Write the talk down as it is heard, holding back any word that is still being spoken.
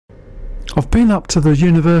I've been up to the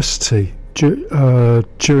university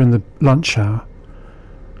during the lunch hour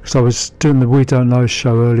because I was doing the We Don't Know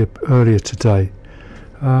show earlier today.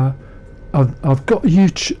 I've got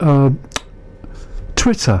YouTube,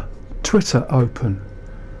 Twitter open.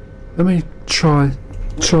 Let me try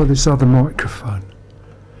this other microphone.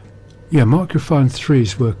 Yeah, microphone 3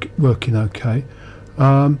 is working okay.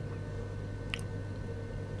 On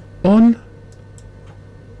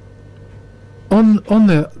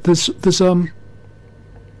there's a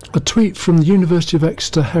tweet from the University of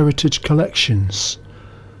Exeter Heritage Collections,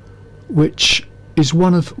 which is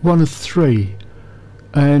one of 3,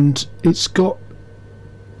 and it's got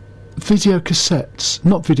audio cassettes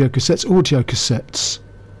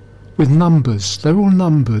with numbers. They're all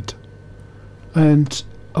numbered, and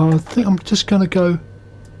I think I'm just going to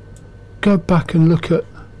go back and look at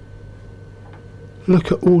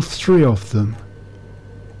all 3 of them.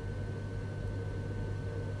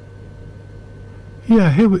 Yeah,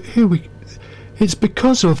 here we. It's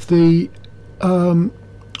because of the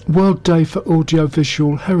World Day for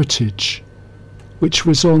Audiovisual Heritage, which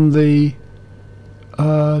was on the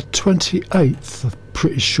 28th, I'm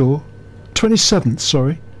pretty sure, 27th,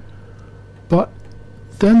 sorry. But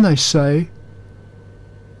then they say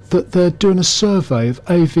that they're doing a survey of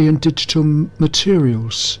AV and digital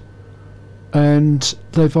materials, and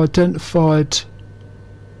they've identified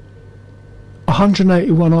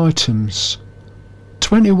 181 items.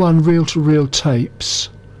 21 reel-to-reel tapes,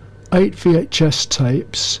 8 VHS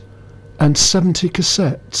tapes, and 70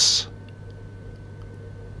 cassettes.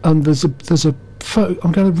 And there's a photo.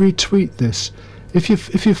 I'm going to retweet this. If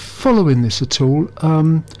you're following this at all,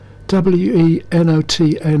 WENOTNO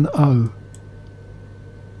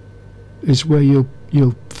is where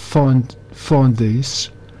you'll find these.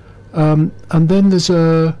 And then there's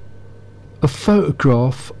a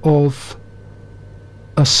photograph of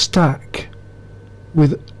a stack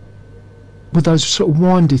with those sort of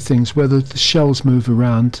windy things where the shells move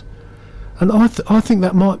around, and I think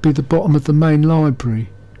that might be the bottom of the main library,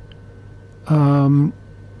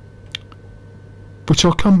 which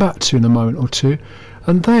I'll come back to in a moment or two.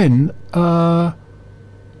 And then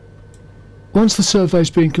once the survey's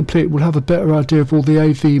been completed, we'll have a better idea of all the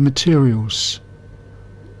AV materials,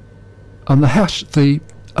 and the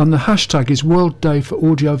hashtag is World Day for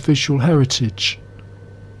Audiovisual Heritage.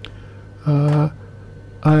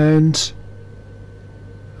 And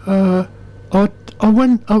I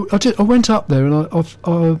went up there, and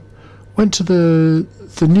I went to the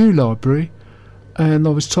new library, and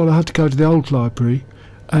I was told I had to go to the old library,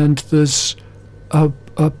 and there's a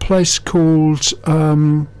place called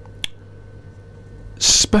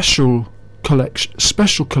Special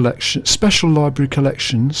Library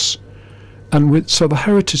Collections, and so the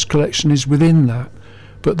Heritage Collection is within that,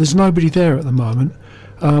 but there's nobody there at the moment.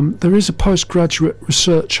 There is a postgraduate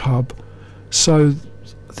research hub, so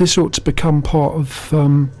this ought to become part of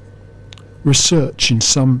research in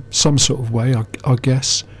some sort of way. I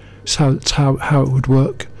guess it's how it would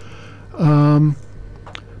work. But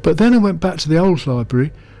then I went back to the old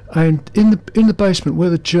library, and in the basement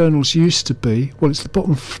where the journals used to be, well, it's the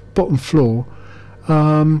bottom floor.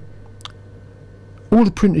 All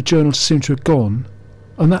the printed journals seem to have gone,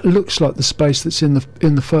 and that looks like the space that's in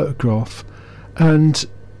the photograph. And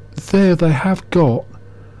there they have got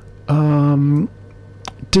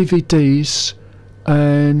DVDs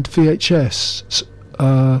and VHS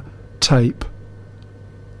tape.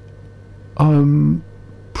 I'm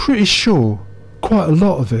pretty sure quite a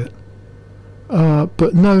lot of it,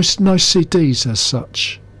 but no CDs as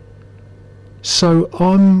such. So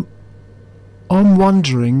I'm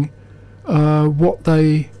wondering what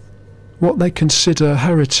they consider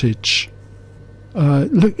heritage.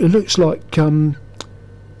 It looks like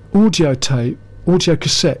audio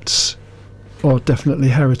cassettes are definitely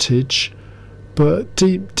heritage, but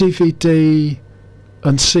DVD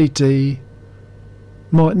and CD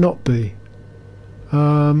might not be.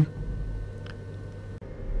 I've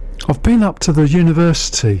been up to the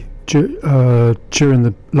university during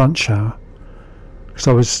the lunch hour because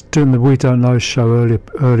I was doing the We Don't Know show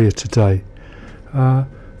earlier today.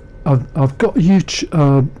 I've got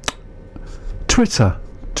YouTube, Twitter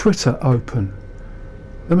open.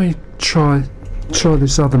 Let me try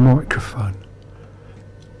this other microphone.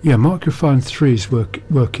 Yeah, microphone 3 is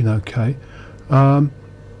working okay. On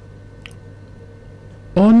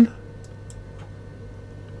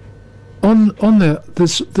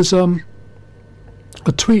there's a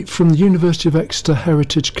tweet from the University of Exeter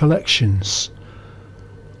Heritage Collections,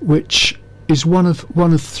 which is one of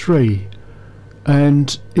 3,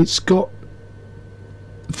 and it's got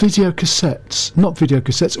audio cassettes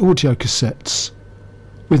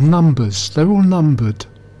with numbers. They're all numbered,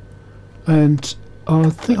 and I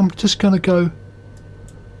think I'm just going to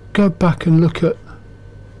go back and look at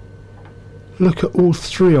all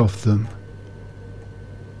three of them.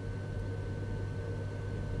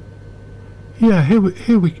 Yeah, here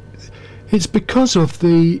we. It's because of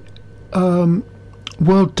the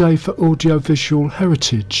World Day for Audiovisual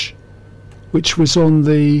Heritage, which was on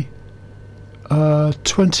the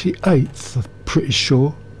 28th, I'm pretty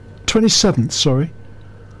sure, 27th, sorry.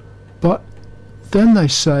 But then they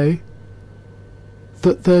say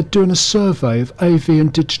that they're doing a survey of AV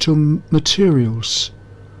and digital materials,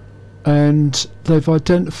 and they've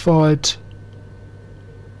identified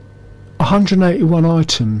 181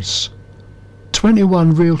 items,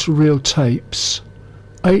 21 reel-to-reel tapes,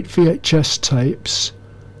 8 VHS tapes,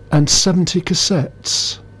 and 70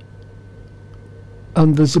 cassettes.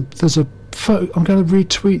 And there's a photo. I'm going to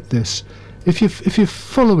retweet this. If you're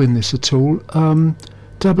following this at all,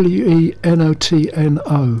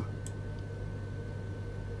 WENOTNO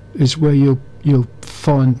is where you'll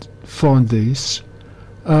find these.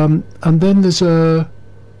 And then there's a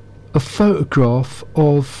photograph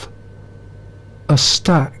of a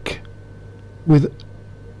stack with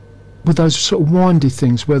those sort of windy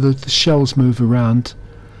things where the shelves move around,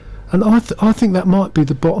 and I think that might be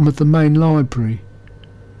the bottom of the main library,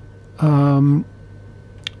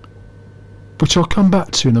 which I'll come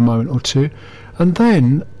back to in a moment or two. And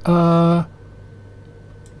then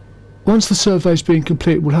once the survey's been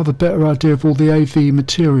completed, we'll have a better idea of all the AV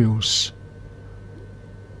materials.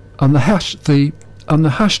 And the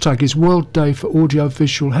hashtag is World Day for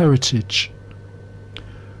Audiovisual Heritage.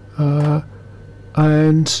 I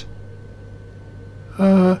went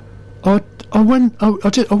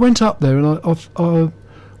up there, and I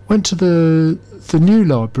went to the new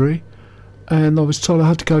library, and I was told I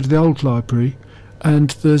had to go to the old library. And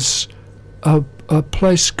there's a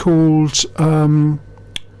place called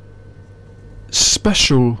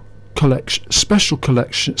Special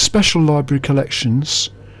Library Collections,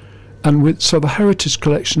 and so the Heritage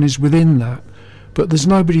Collection is within that, but there's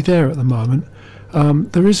nobody there at the moment.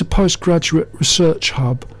 There is a postgraduate research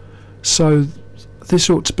hub, so this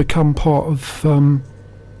ought to become part of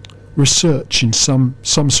research in some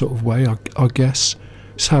sort of way, I guess.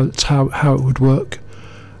 It's how it would work.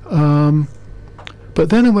 But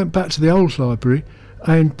then I went back to the old library,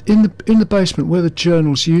 and in the basement where the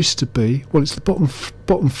journals used to be, well, it's the bottom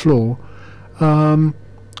floor.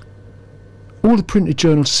 All the printed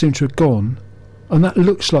journals seem to have gone, and that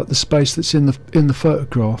looks like the space that's in the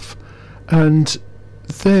photograph. And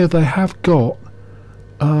there they have got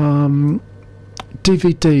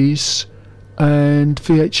DVDs and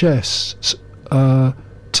VHS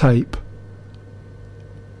tape.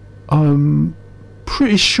 I'm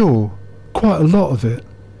pretty sure quite a lot of it,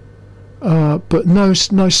 but no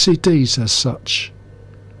CDs as such.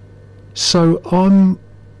 So I'm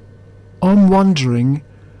wondering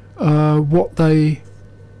what they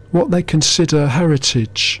consider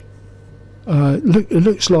heritage. It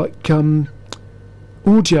looks like audio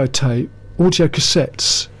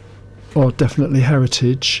cassettes are definitely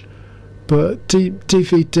heritage, but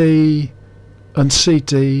DVD and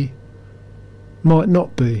CD might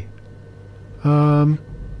not be.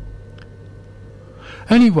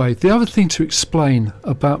 Anyway, the other thing to explain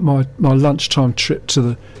about my lunchtime trip to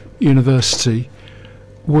the university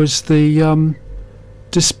was the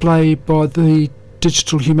display by the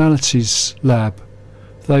Digital Humanities Lab.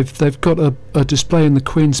 They've got a display in the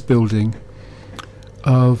Queen's Building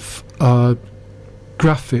of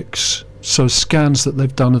graphics, so scans that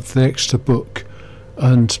they've done of the extra book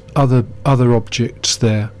and other objects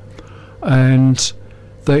there, and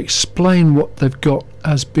they explain what they've got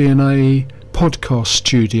as being a podcast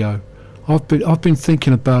studio. I've been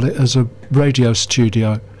thinking about it as a radio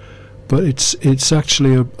studio, but it's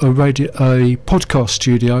actually a podcast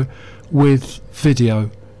studio with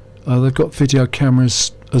video. They've got video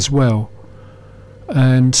cameras as well,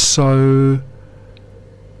 and so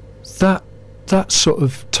that sort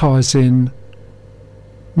of ties in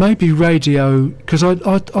maybe radio, because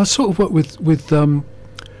I sort of work with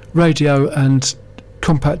radio and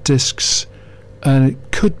compact discs, and it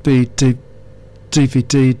could be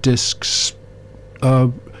DVD discs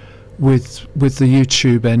with the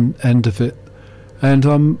YouTube end of it, and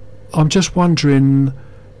I'm just wondering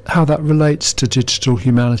how that relates to digital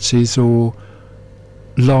humanities or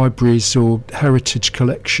libraries or heritage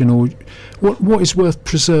collection, or what is worth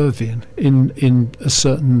preserving in a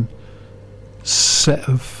certain set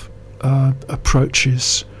of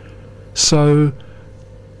approaches. So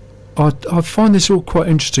I find this all quite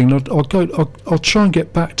interesting. I'll try and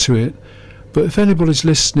get back to it, but if anybody's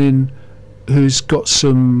listening who's got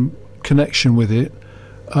some connection with it,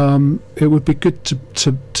 it would be good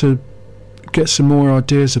to get some more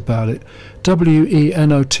ideas about it.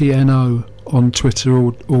 WENOTNO on Twitter,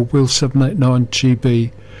 or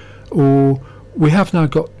Will789GB, or we have now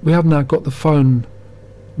got the phone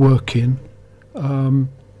working,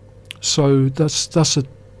 so that's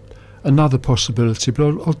another possibility.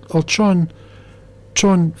 But I'll try and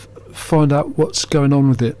find out what's going on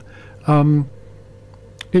with it.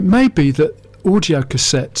 It may be that audio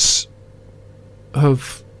cassettes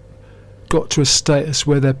have got to a status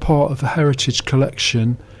where they're part of a heritage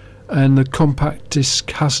collection and the compact disc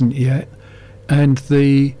hasn't yet, and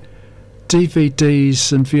the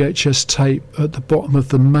DVDs and VHS tape at the bottom of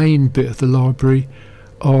the main bit of the library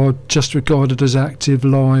are just regarded as active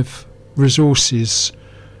live resources.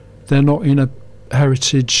 They're not in a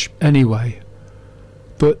heritage anyway.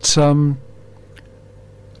 But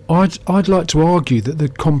I'd like to argue that the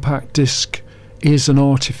compact disc is an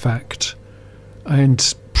artefact,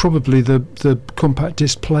 and probably the compact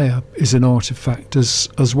disc player is an artefact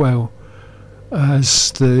as well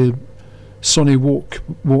as the Sony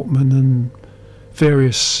Walkman and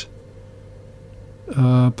various.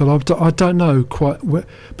 But I don't know quite where,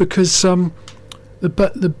 because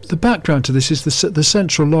the background to this is the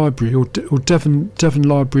Central Library or Devon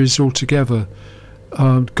Libraries altogether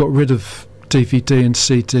got rid of DVD and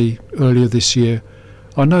CD earlier this year.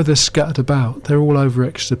 I know they're scattered about. They're all over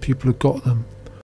Exeter. People have got them.